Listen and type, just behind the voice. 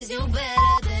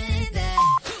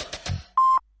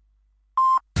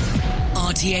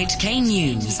RTHK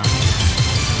News.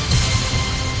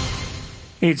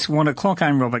 It's 1 o'clock.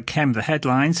 I'm Robert Kemp. The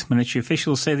headlines. Military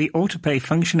officials say the autopay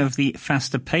function of the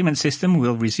faster payment system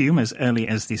will resume as early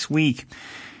as this week.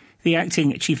 The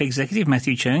acting chief executive,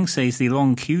 Matthew Cheung, says the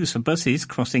long queues for buses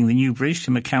crossing the new bridge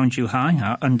to Macau and Zhuhai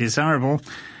are undesirable.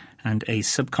 And a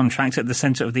subcontractor at the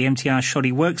centre of the MTR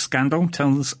shoddy work scandal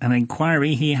tells an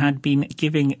inquiry he had been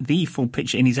giving the full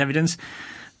picture in his evidence,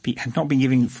 had not been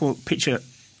giving full picture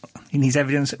in his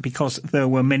evidence because there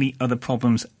were many other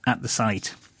problems at the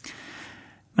site.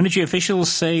 Military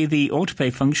officials say the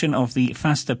autopay function of the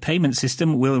faster payment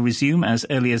system will resume as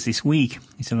early as this week.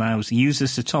 It allows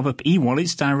users to top up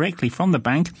e-wallets directly from the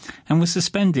bank and was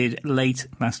suspended late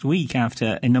last week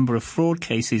after a number of fraud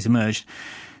cases emerged.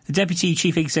 The Deputy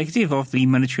Chief Executive of the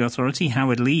Monetary Authority,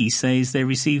 Howard Lee, says they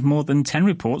received more than 10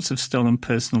 reports of stolen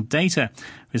personal data,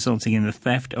 resulting in the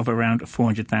theft of around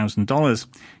 $400,000.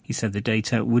 He said the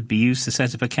data would be used to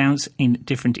set up accounts in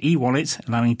different e-wallets,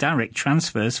 allowing direct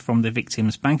transfers from the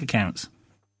victims' bank accounts.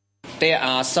 There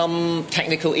are some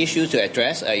technical issues to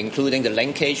address, including the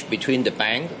linkage between the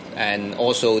bank and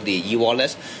also the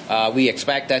e-wallets. We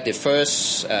expect that the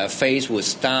first phase will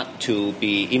start to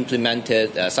be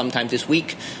implemented sometime this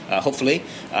week, hopefully,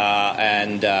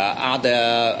 and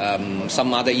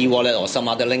some other e-wallet or some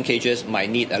other linkages might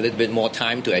need a little bit more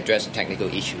time to address the technical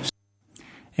issues.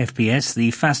 FPS,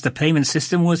 the faster payment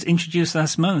system, was introduced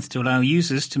last month to allow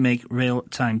users to make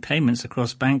real-time payments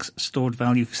across banks' stored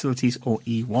value facilities or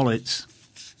e-wallets.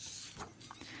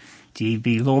 DAB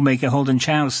lawmaker Holden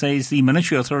Chow says the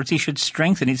Monetary Authority should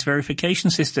strengthen its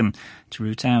verification system to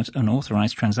root out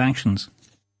unauthorised transactions.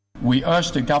 We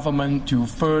urge the government to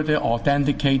further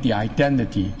authenticate the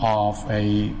identity of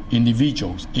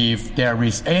individuals. If there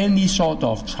is any sort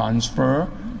of transfer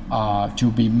to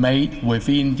be made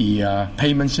within the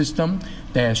payment system,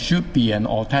 there should be an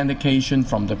authentication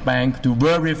from the bank to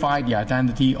verify the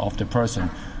identity of the person.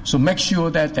 So make sure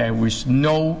that there is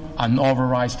no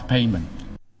unauthorized payment.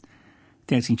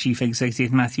 The acting chief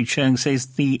executive, Matthew Cheung, says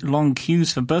the long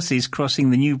queues for buses crossing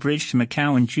the new bridge to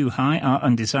Macau and Zhuhai are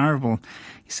undesirable.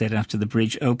 He said after the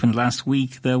bridge opened last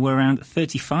week, there were around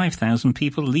 35,000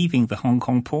 people leaving the Hong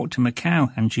Kong port to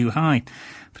Macau and Zhuhai.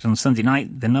 But on Sunday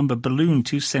night, the number ballooned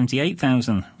to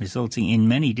 78,000, resulting in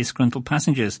many disgruntled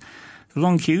passengers. The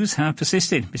long queues have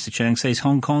persisted. Mr. Cheung says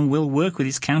Hong Kong will work with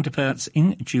its counterparts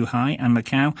in Zhuhai and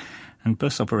Macau and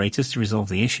bus operators to resolve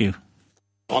the issue.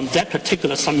 On that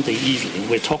particular Sunday evening,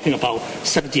 we're talking about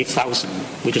 78,000,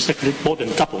 which is actually more than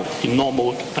double the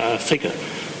normal figure.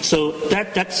 So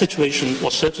that situation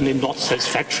was certainly not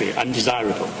satisfactory,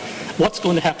 undesirable. What's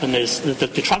going to happen is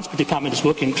that the Transport Department is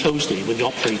working closely with the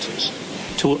operators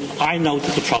to iron out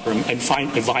the problem and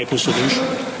find a viable solution,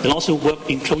 and also work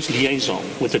in close liaison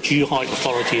with the Zhuhai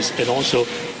authorities and also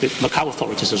the Macau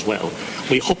authorities as well.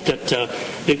 We hope that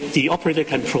the operator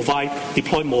can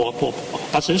deploy more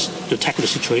buses to tackle the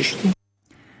situation.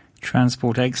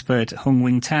 Transport expert Hung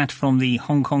Wing Tat from the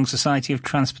Hong Kong Society of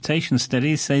Transportation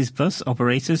Studies says bus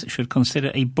operators should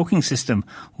consider a booking system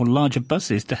or larger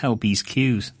buses to help ease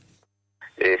queues.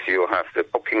 If you have the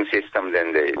booking system,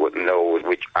 then they would know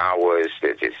which hours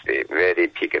it is very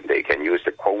peak, and they can use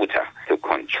the quota to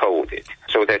control it.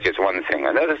 So that is one thing.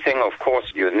 Another thing, of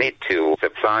course, you need to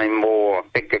supply more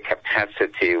bigger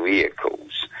capacity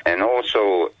vehicles. And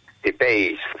also the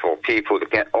base for people to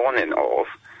get on and off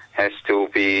has to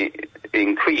be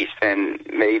increased, and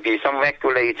maybe some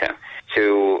regulator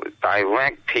to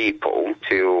direct people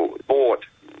to board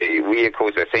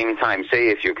vehicles at the same time. Say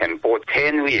if you can board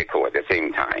 10 vehicles at the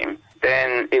same time,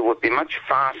 then it would be much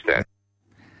faster.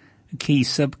 A key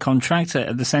subcontractor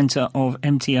at the centre of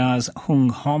MTR's Hung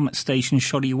Hom Station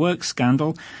shoddy work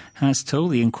scandal has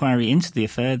told the inquiry into the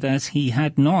affair that he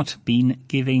had not been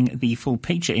giving the full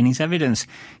picture in his evidence.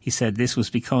 He said this was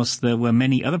because there were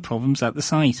many other problems at the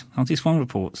site. Altis Wong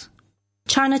reports.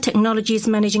 China Technologies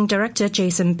Managing Director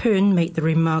Jason Poon made the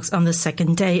remarks on the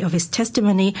second day of his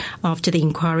testimony after the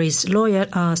inquiry's lawyer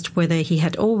asked whether he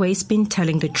had always been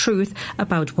telling the truth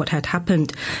about what had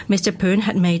happened. Mr. Poon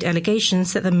had made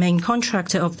allegations that the main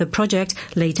contractor of the project,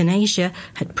 Leighton Asia,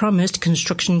 had promised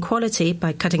construction quality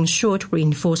by cutting short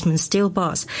reinforcement steel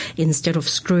bars instead of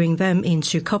screwing them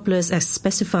into couplers as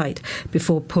specified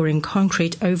before pouring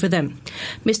concrete over them.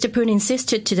 Mr. Poon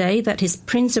insisted today that his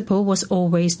principle was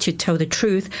always to tell the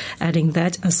truth, adding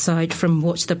that, aside from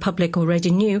what the public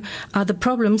already knew, other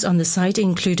problems on the site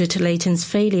included Leighton's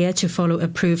failure to follow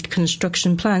approved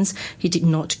construction plans. He did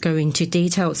not go into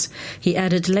details. He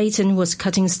added Leighton was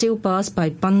cutting steel bars by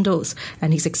bundles,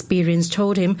 and his experience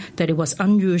told him that it was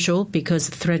unusual because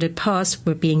threaded parts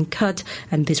were being cut,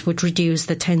 and this would reduce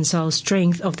the tensile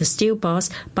strength of the steel bars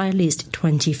by at least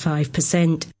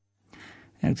 25%.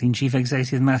 Acting Chief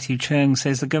Executive Matthew Cheung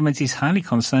says the government is highly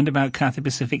concerned about Cathay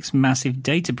Pacific's massive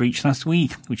data breach last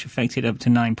week, which affected up to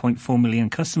 9.4 million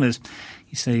customers.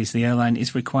 He says the airline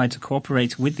is required to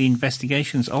cooperate with the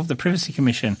investigations of the Privacy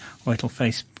Commission, or it'll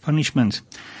face punishment.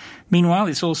 Meanwhile,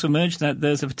 it's also emerged that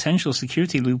there's a potential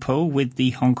security loophole with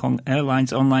the Hong Kong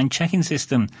Airlines online check-in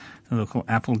system. The local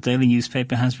Apple Daily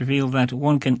newspaper has revealed that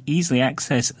one can easily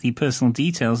access the personal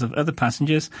details of other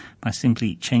passengers by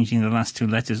simply changing the last two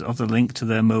letters of the link to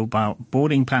their mobile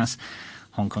boarding pass.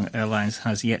 Hong Kong Airlines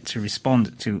has yet to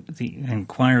respond to the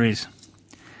inquiries.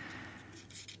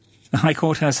 The High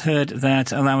Court has heard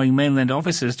that allowing mainland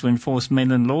officers to enforce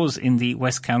mainland laws in the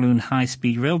West Kowloon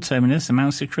high-speed rail terminus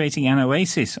amounts to creating an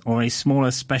oasis, or a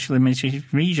smaller special administrative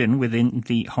region within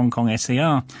the Hong Kong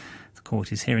SAR. The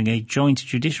court is hearing a joint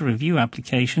judicial review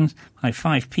application by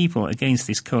 5 people against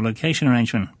this co-location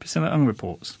arrangement. Priscilla Ung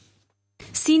reports.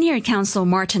 Senior counsel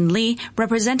Martin Lee,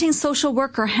 representing social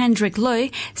worker Hendrik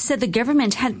Lui, said the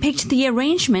government had picked the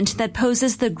arrangement that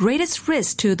poses the greatest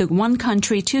risk to the one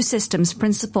country, two systems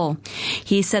principle.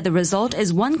 He said the result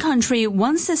is one country,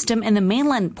 one system in the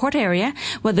mainland port area,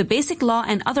 where the basic law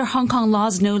and other Hong Kong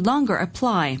laws no longer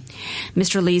apply.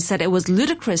 Mr. Lee said it was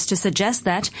ludicrous to suggest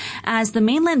that, as the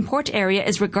mainland port area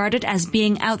is regarded as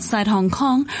being outside Hong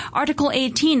Kong, Article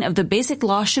 18 of the basic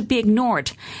law should be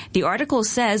ignored. The article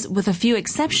says, with a few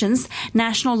exceptions,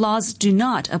 national laws do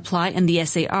not apply in the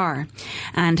SAR.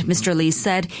 And Mr. Lee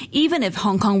said, even if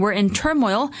Hong Kong were in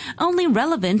turmoil, only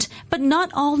relevant but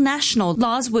not all national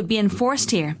laws would be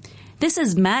enforced here. This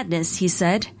is madness, he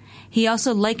said. He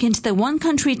also likened the one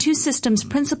country, two systems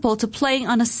principle to playing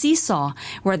on a seesaw,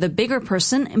 where the bigger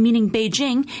person, meaning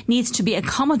Beijing, needs to be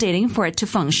accommodating for it to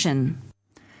function.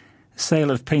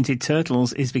 Sale of painted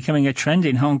turtles is becoming a trend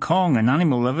in Hong Kong, and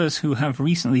animal lovers who have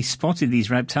recently spotted these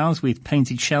reptiles with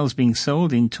painted shells being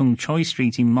sold in Tung Choi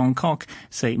Street in Mong Kok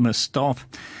say it must stop.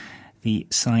 The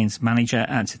science manager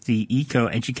at the Eco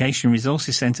Education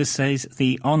Resources Centre says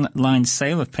the online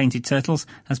sale of painted turtles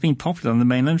has been popular on the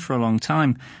mainland for a long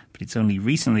time, but it's only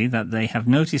recently that they have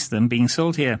noticed them being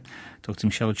sold here. Dr.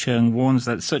 Michelle Cheung warns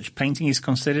that such painting is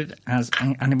considered as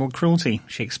animal cruelty.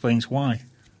 She explains why.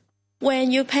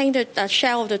 When you paint the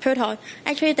shell of the turtle,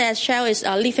 actually that shell is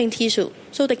a living tissue.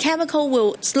 So the chemical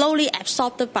will slowly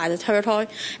absorbed by the turtle,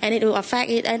 and it will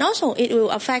affect it. And also it will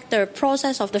affect the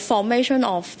process of the formation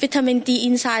of vitamin D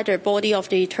inside the body of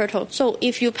the turtle. So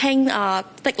if you paint a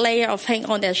thick layer of paint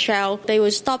on their shell, they will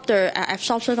stop the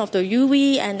absorption of the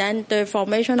UV, and then the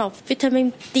formation of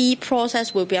vitamin D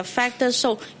process will be affected.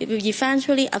 So it will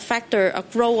eventually affect the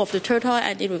growth of the turtle,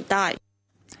 and it will die.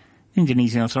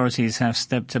 Indonesian authorities have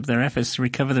stepped up their efforts to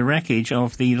recover the wreckage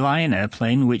of the Lion Air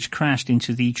plane which crashed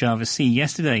into the Java Sea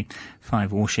yesterday.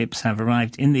 5 warships have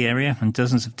arrived in the area and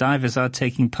dozens of divers are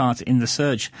taking part in the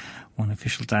search. One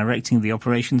official directing the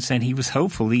operation said he was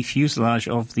hopeful the fuselage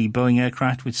of the Boeing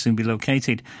aircraft would soon be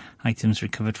located. Items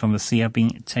recovered from the sea have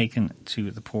been taken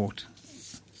to the port.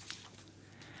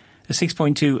 A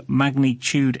 6.2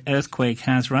 magnitude earthquake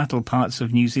has rattled parts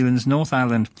of New Zealand's North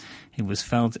Island. It was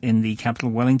felt in the capital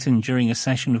Wellington during a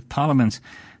session of Parliament.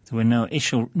 There were no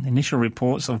initial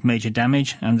reports of major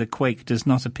damage, and the quake does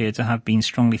not appear to have been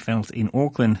strongly felt in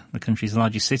Auckland, the country's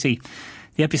largest city.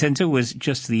 The epicentre was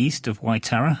just to the east of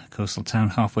Waitara, a coastal town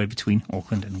halfway between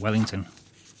Auckland and Wellington.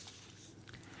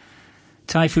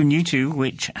 Typhoon Yutu,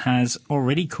 which has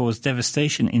already caused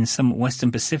devastation in some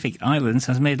Western Pacific islands,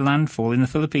 has made landfall in the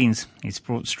Philippines. It's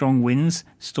brought strong winds,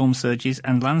 storm surges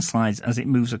and landslides as it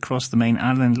moves across the main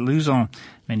island Luzon.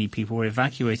 Many people were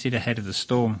evacuated ahead of the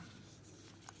storm.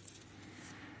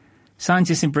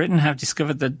 Scientists in Britain have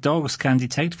discovered that dogs can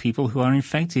detect people who are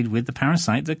infected with the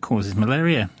parasite that causes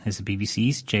malaria. Here's the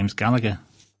BBC's James Gallagher.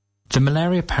 The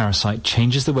malaria parasite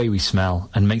changes the way we smell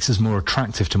and makes us more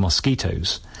attractive to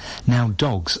mosquitoes. Now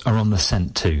dogs are on the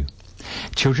scent too.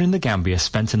 Children in the Gambia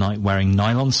spent a night wearing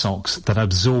nylon socks that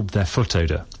absorbed their foot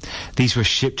odour. These were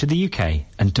shipped to the UK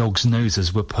and dogs'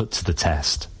 noses were put to the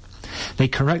test. They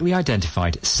correctly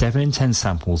identified 7 in 10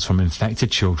 samples from infected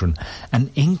children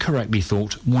and incorrectly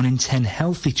thought 1 in 10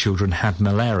 healthy children had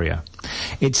malaria.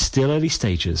 It's still early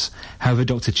stages. However,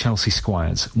 Dr. Chelsea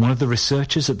Squires, one of the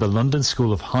researchers at the London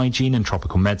School of Hygiene and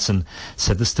Tropical Medicine,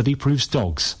 said the study proves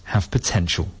dogs have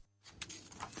potential.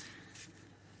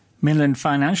 Mainland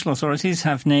financial authorities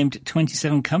have named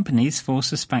 27 companies for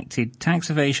suspected tax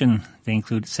evasion. They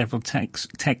include several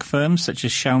tech firms such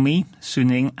as Xiaomi,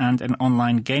 Suning, and an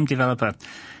online game developer.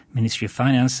 Ministry of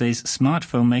Finance says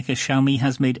smartphone maker Xiaomi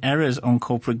has made errors on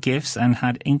corporate gifts and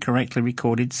had incorrectly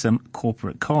recorded some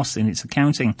corporate costs in its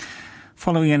accounting.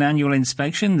 Following an annual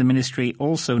inspection, the ministry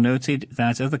also noted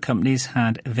that other companies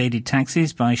had evaded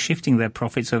taxes by shifting their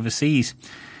profits overseas.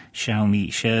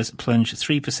 Xiaomi shares plunged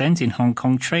 3% in Hong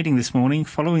Kong trading this morning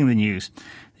following the news.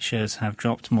 The shares have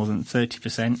dropped more than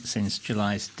 30% since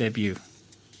July's debut.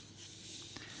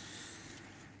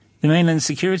 The mainland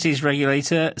securities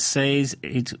regulator says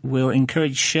it will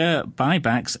encourage share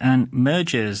buybacks and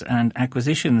mergers and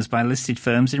acquisitions by listed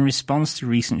firms in response to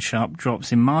recent sharp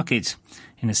drops in markets.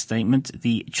 In a statement,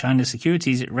 the China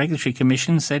Securities Regulatory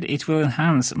Commission said it will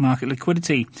enhance market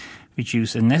liquidity,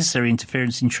 reduce unnecessary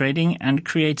interference in trading, and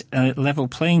create a level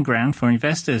playing ground for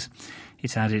investors.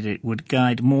 It added it would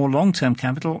guide more long-term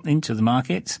capital into the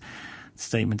markets. The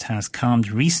statement has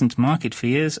calmed recent market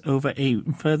fears over a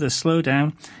further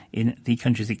slowdown in the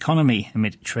country's economy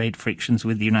amid trade frictions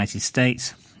with the United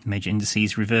States. Major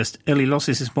indices reversed early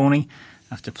losses this morning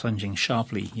after plunging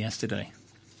sharply yesterday.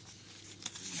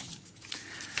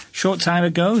 Short time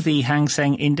ago, the Hang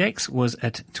Seng Index was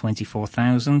at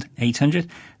 24,800.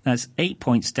 That's 8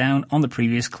 points down on the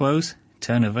previous close.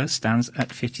 Turnover stands at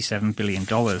 $57 billion.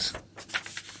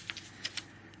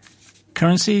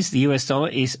 Currencies, the US dollar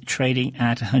is trading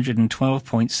at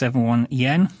 112.71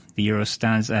 yen. The euro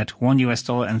stands at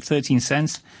 $1 and 13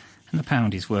 cents. And the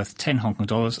pound is worth 10 Hong Kong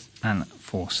dollars and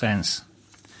 4 cents.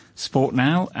 Sport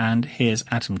now, and here's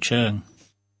Adam Cheung.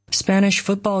 Spanish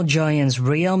football giants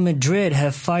Real Madrid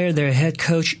have fired their head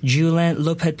coach Julen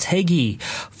Lopetegui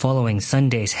following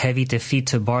Sunday's heavy defeat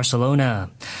to Barcelona.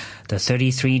 The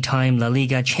 33-time La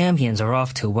Liga champions are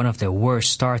off to one of their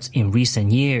worst starts in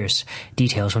recent years.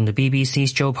 Details from the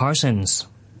BBC's Joe Parsons.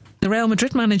 The Real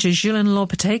Madrid manager Julen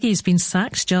Lopetegui has been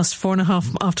sacked just after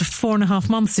 4.5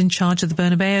 months in charge of the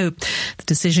Bernabeu. The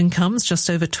decision comes just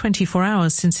over 24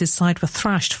 hours since his side were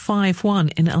thrashed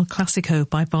 5-1 in El Clasico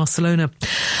by Barcelona.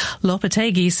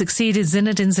 Lopetegui succeeded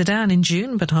Zinedine Zidane in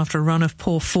June, but after a run of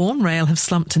poor form, Real have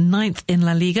slumped to 9th in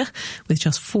La Liga with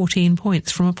just 14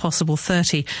 points from a possible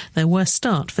 30, their worst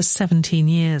start for 17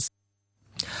 years.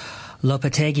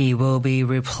 Lopetegui will be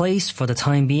replaced for the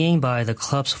time being by the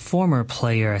club's former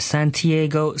player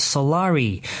Santiago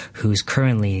Solari, who's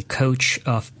currently coach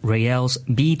of Real's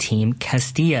B team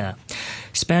Castilla.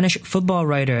 Spanish football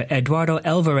writer Eduardo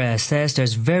Alvarez says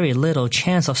there's very little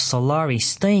chance of Solari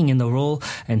staying in the role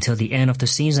until the end of the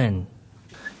season.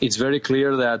 It's very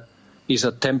clear that it's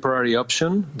a temporary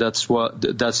option. That's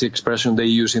the expression they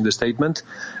use in the statement,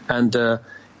 and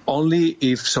only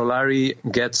if Solari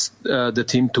gets the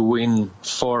team to win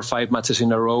 4 or 5 matches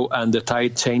in a row and the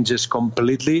tide changes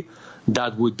completely,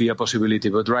 that would be a possibility.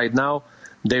 But right now,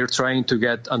 they're trying to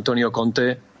get Antonio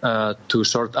Conte to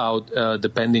sort out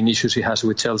the pending issues he has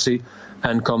with Chelsea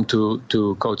and come to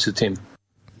coach the team.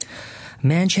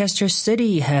 Manchester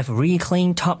City have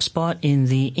reclaimed top spot in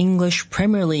the English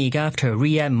Premier League after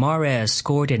Riyad Mahrez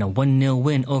scored in a 1-0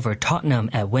 win over Tottenham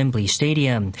at Wembley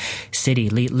Stadium. City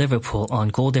lead Liverpool on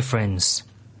goal difference.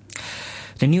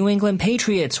 The New England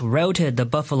Patriots routed the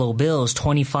Buffalo Bills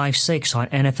 25-6 on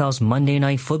NFL's Monday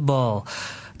Night Football.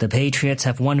 The Patriots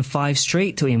have won 5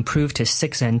 straight to improve to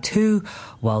 6-2,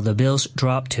 while the Bills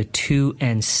dropped to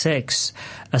 2-6.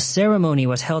 A ceremony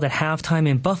was held at halftime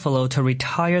in Buffalo to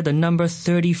retire the number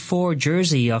 34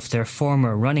 jersey of their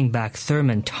former running back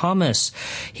Thurman Thomas.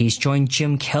 He's joined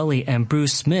Jim Kelly and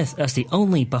Bruce Smith as the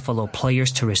only Buffalo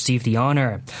players to receive the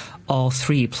honor. All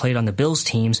 3 played on the Bills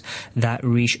teams that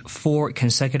reached 4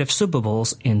 consecutive Super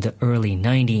Bowls in the early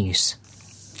 90s.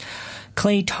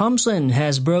 Klay Thompson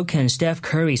has broken Steph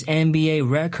Curry's NBA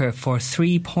record for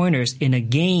 3-pointers in a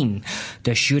game.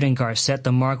 The shooting guard set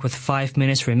the mark with 5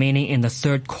 minutes remaining in the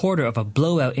third quarter of a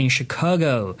blowout in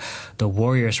Chicago. The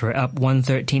Warriors were up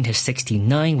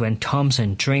 113-69 when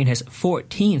Thompson drained his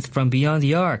 14th from beyond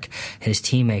the arc. His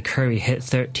teammate Curry hit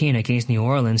 13 against New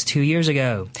Orleans 2 years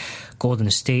ago.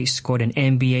 Golden State scored an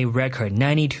NBA record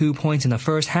 92 points in the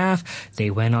first half.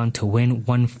 They went on to win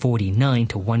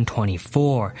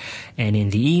 149-124. And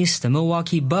in the East, the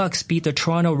Milwaukee Bucks beat the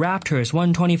Toronto Raptors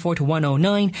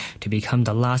 124-109 to become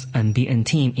the last unbeaten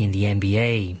team in the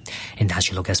NBA. And that's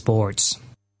your look at sports.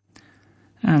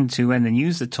 And to end the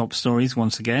news, the top stories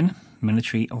once again.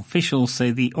 Military officials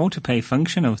say the autopay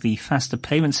function of the faster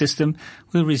payment system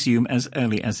will resume as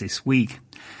early as this week.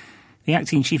 The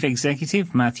acting chief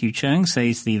executive, Matthew Cheung,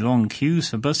 says the long queues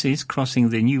for buses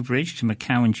crossing the new bridge to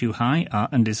Macau and Zhuhai are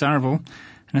undesirable,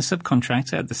 And a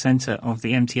subcontractor at the centre of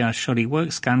the MTR shoddy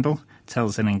work scandal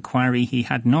tells an inquiry he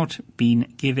had not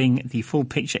been giving the full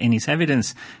picture in his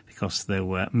evidence because there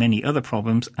were many other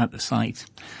problems at the site.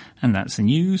 And that's the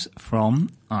news from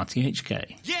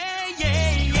RTHK. Yeah,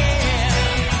 yeah, yeah.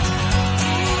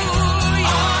 Ooh,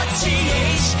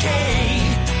 RTHK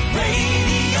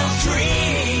Radio 3.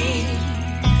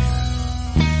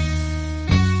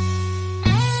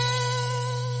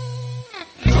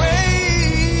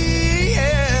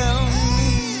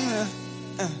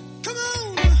 Come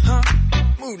on. Huh?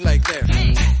 Move like that.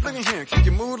 Look in here, can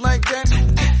you move like that?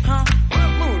 Huh?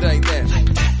 Move like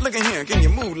that. Look in here, can you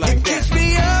move like that? It gets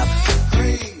me up.